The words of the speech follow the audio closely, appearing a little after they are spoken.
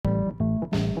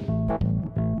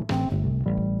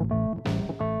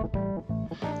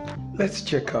Let's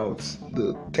check out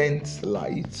the 10th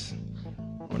light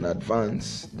on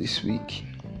advance this week.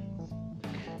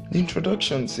 The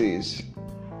introduction says,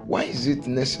 why is it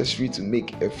necessary to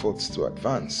make efforts to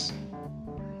advance?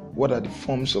 What are the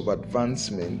forms of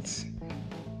advancement?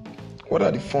 What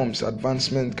are the forms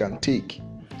advancement can take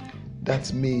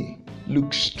that may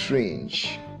look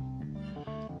strange?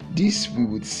 This we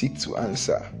would seek to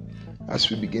answer as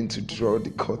we begin to draw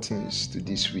the curtains to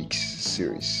this week's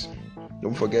series.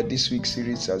 Don't forget, this week's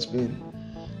series has been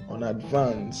on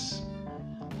advance,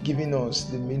 giving us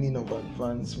the meaning of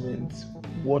advancement,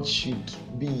 what should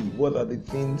be, what are the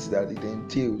things that it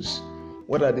entails,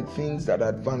 what are the things that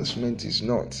advancement is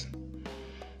not.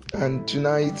 And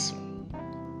tonight,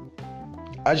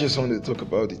 I just want to talk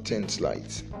about the 10th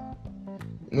light.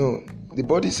 The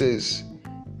body says,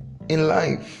 in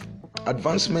life,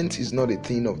 advancement is not a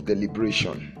thing of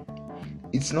deliberation.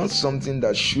 It's not something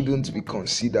that shouldn't be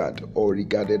considered or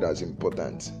regarded as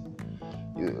important.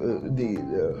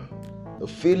 The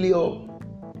failure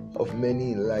of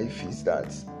many in life is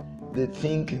that they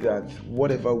think that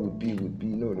whatever would be.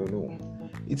 No.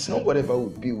 It's not whatever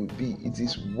would be. It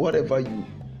is whatever you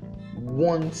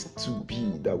want to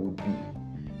be that would be.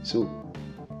 So,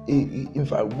 in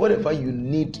fact, whatever you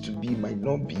need to be might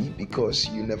not be because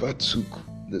you never took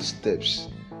the steps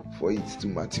for it to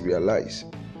materialize.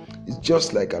 It's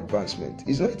just like advancement.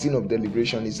 It's not a thing of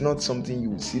deliberation. It's not something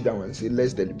you will sit down and say,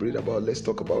 let's deliberate about, let's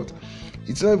talk about.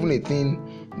 It's not even a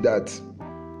thing that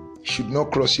should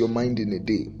not cross your mind in a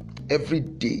day. Every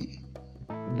day,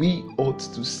 we ought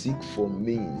to seek for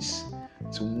means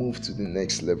to move to the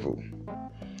next level.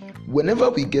 Whenever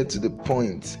we get to the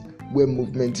point where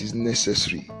movement is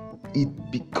necessary,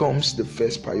 it becomes the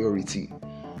first priority.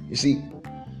 You see,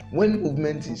 when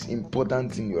movement is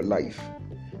important in your life,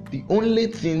 the only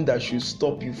thing that should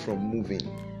stop you from moving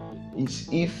is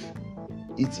if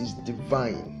it is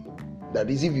divine. That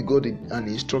is, if you got an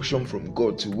instruction from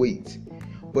God to wait.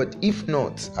 But if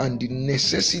not, and the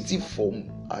necessity for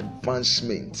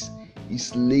advancement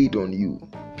is laid on you,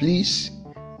 please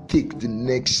take the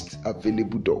next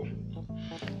available door.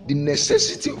 The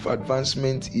necessity of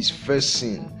advancement is first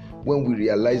seen when we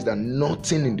realize that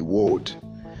nothing in the world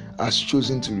has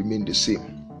chosen to remain the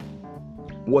same.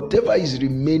 Whatever is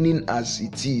remaining as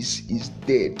it is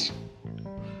dead.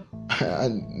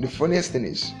 And the funniest thing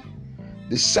is,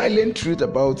 the silent truth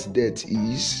about death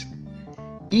is,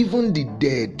 even the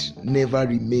dead never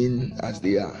remain as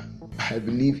they are. I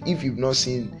believe if you've not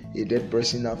seen a dead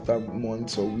person after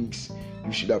months or weeks,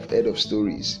 you should have heard of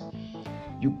stories.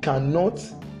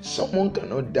 Someone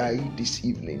cannot die this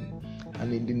evening,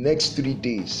 and in the next 3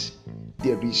 days,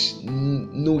 there is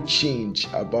no change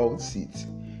about it.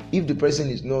 If the person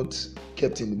is not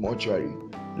kept in the mortuary,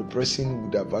 the person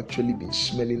would have actually been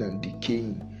smelling and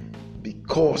decaying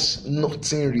because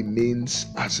nothing remains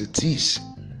as it is.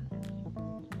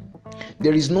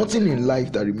 There is nothing in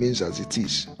life that remains as it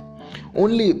is.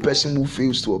 Only a person who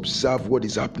fails to observe what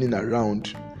is happening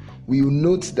around will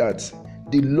note that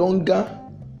the longer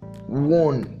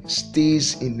one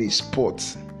stays in a spot,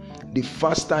 the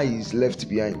faster he is left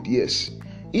behind. Yes,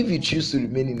 if you choose to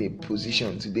remain in a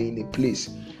position today, in a place,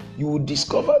 you will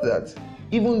discover that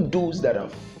even those that are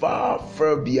far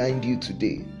behind you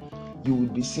today, you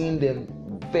will be seeing them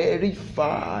very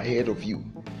far ahead of you.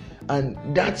 And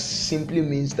that simply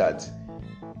means that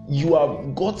you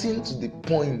have gotten to the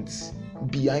point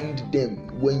behind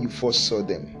them when you first saw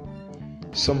them.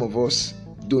 Some of us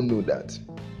don't know that.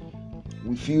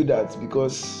 We feel that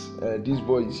because this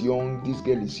boy is young, this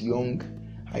girl is young,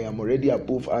 I am already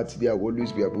above her, today I will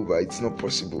always be above her. It's not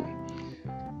possible.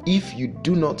 If you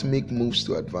do not make moves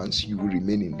to advance, you will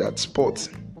remain in that spot.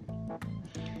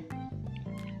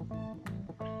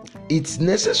 It's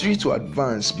necessary to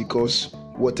advance because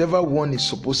whatever one is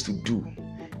supposed to do,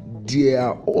 there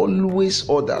are always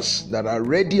others that are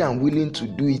ready and willing to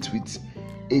do it with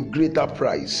a greater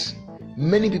price.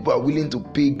 Many people are willing to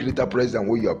pay greater price than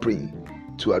what you are paying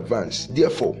to advance.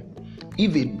 Therefore,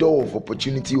 if a door of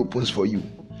opportunity opens for you,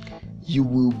 you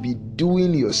will be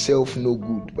doing yourself no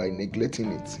good by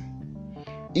neglecting it.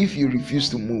 If you refuse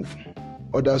to move,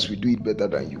 others will do it better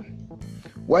than you.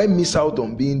 Why miss out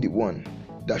on being the one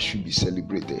that should be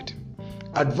celebrated?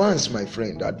 Advance, my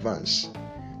friend, advance.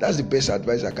 That's the best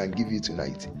advice I can give you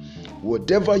tonight.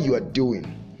 Whatever you are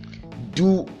doing,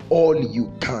 do all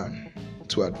you can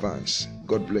to advance.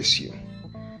 God bless you.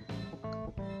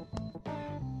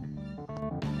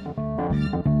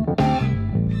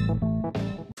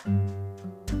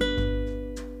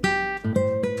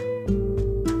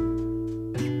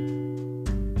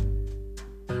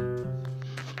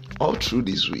 All through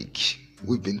this week,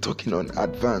 we've been talking on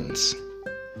advance.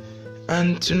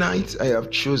 And tonight I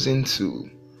have chosen to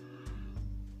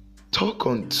talk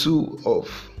on two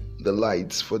of the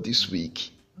lights for this week.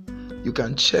 You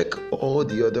can check all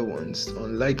the other ones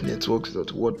on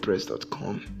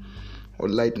lightnetworks.wordpress.com or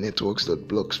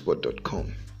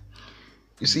lightnetworks.blogspot.com.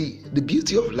 You see, the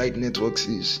beauty of Light Networks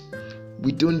is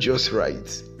we don't just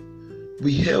write.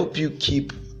 We help you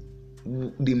keep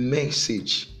the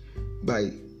message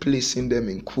by placing them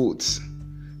in quotes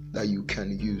that you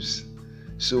can use.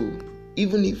 So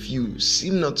even if you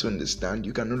seem not to understand,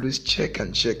 you can always check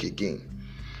and check again.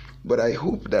 But I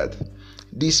hope that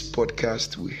this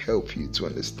podcast will help you to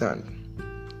understand.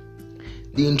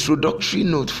 The introductory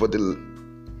note for the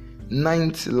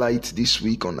 9th light this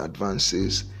week on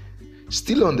advances,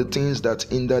 still on the things that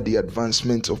hinder the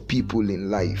advancement of people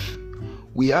in life.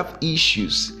 We have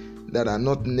issues that are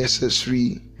not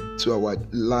necessary to our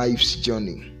life's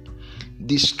journey.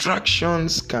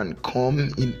 Distractions can come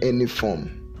in any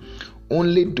form.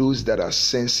 Only those that are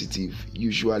sensitive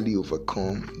usually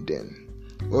overcome them.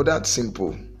 Well, that's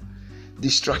simple.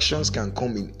 Distractions can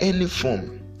come in any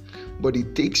form, but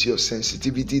it takes your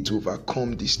sensitivity to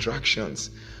overcome distractions,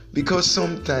 because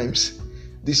sometimes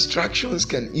distractions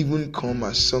can even come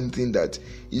as something that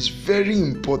is very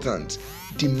important,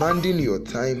 demanding your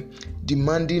time,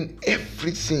 demanding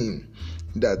everything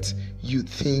that you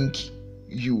think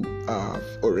you have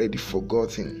already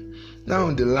forgotten. Now,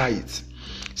 the light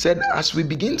said, as we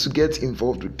begin to get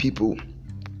involved with people,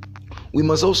 we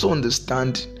must also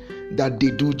understand that they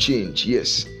do change.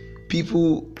 Yes,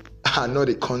 people are not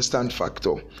a constant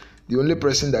factor. The only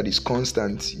person that is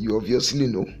constant, you obviously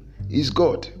know, is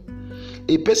God.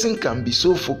 A person can be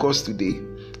so focused today,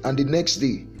 and the next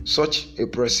day, such a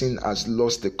person has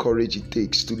lost the courage it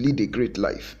takes to lead a great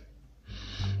life.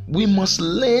 We must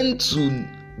learn to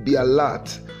be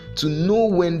alert, to know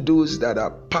when those that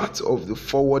are part of the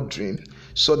forward dream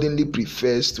suddenly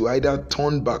prefers to either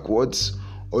turn backwards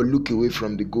or look away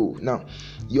from the goal. Now,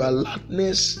 your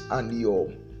alertness and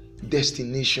your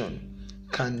destination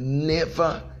can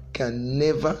never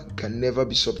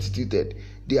be substituted.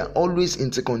 They are always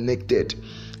interconnected.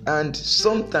 And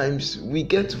sometimes we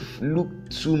get to look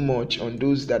too much on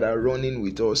those that are running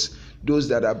with us, those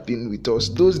that have been with us,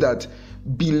 those that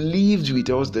believed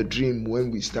with us the dream when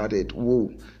we started.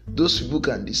 Whoa, those people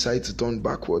can decide to turn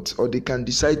backwards, or they can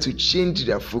decide to change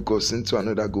their focus into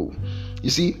another goal.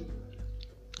 You see,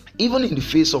 even in the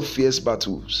face of fierce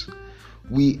battles,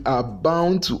 we are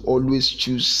bound to always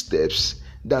choose steps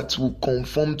that will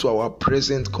conform to our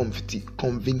present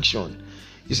conviction.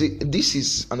 You see, this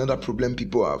is another problem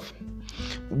people have.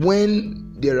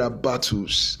 When there are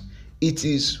battles, it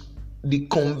is the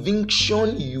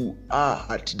conviction you are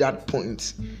at that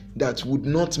point that would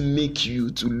not make you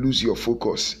to lose your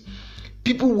focus.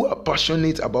 People who are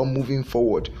passionate about moving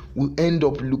forward will end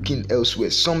up looking elsewhere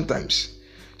sometimes.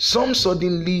 Some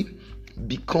suddenly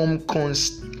become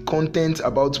content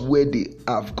about where they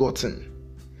have gotten.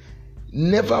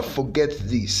 Never forget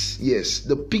this. Yes,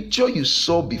 the picture you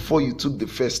saw before you took the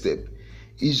first step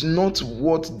is not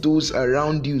what those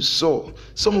around you saw.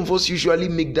 Some of us usually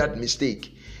make that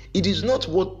mistake. It is not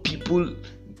what people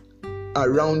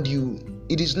around you,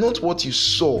 it is not what you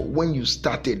saw when you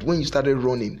started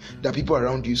running that people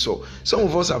around you saw. Some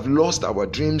of us have lost our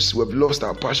dreams, we've lost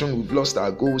our passion, we've lost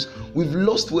our goals, we've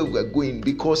lost where we're going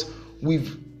because we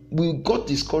got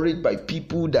discouraged by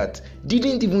people that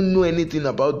didn't even know anything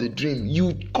about the dream.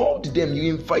 You called them,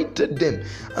 you invited them,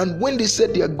 and when they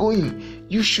said they are going,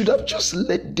 you should have just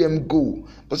let them go.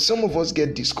 But some of us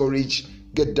get discouraged,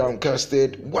 get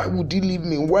downcasted. Why would he leave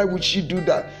me? Why would she do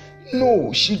that?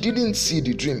 No, she didn't see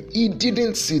the dream. He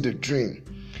didn't see the dream.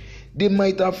 They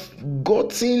might have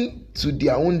gotten to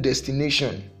their own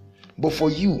destination, but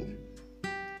for you,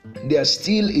 there are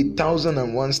still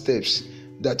 1,001 steps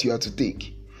that you have to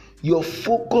take. Your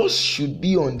focus should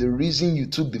be on the reason you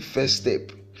took the first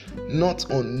step,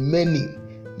 not on many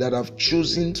that have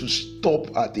chosen to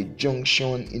stop at a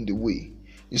junction in the way.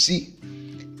 You see,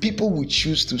 people will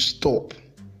choose to stop.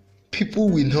 People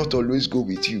will not always go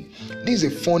with you. This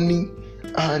is a funny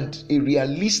and a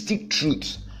realistic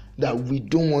truth that we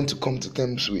don't want to come to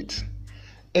terms with.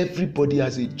 Everybody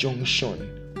has a junction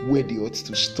where they ought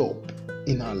to stop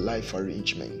in our life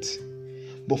arrangement.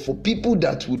 But for people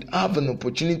that would have an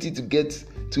opportunity to get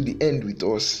to the end with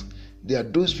us, there are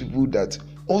those people that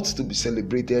ought to be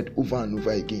celebrated over and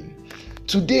over again.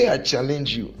 Today I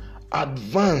challenge you,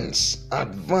 advance,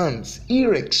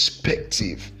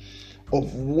 irrespective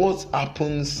of what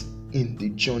happens in the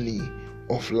journey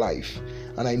of life.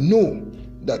 And I know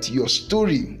that your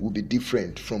story will be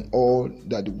different from all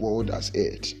that the world has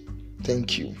heard.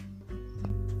 Thank you.